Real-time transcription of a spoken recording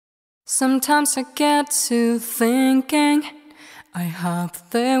Sometimes I get to thinking, I hope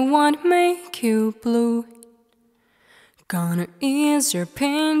they won't make you blue. Gonna ease your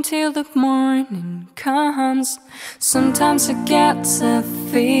pain till the morning comes. Sometimes I get a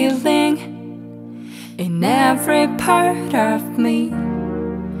feeling in every part of me.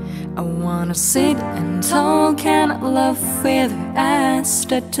 I wanna sit and talk and love with you as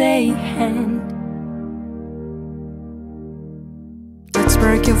the day ends. Let's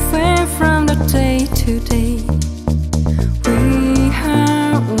break away from the day to day.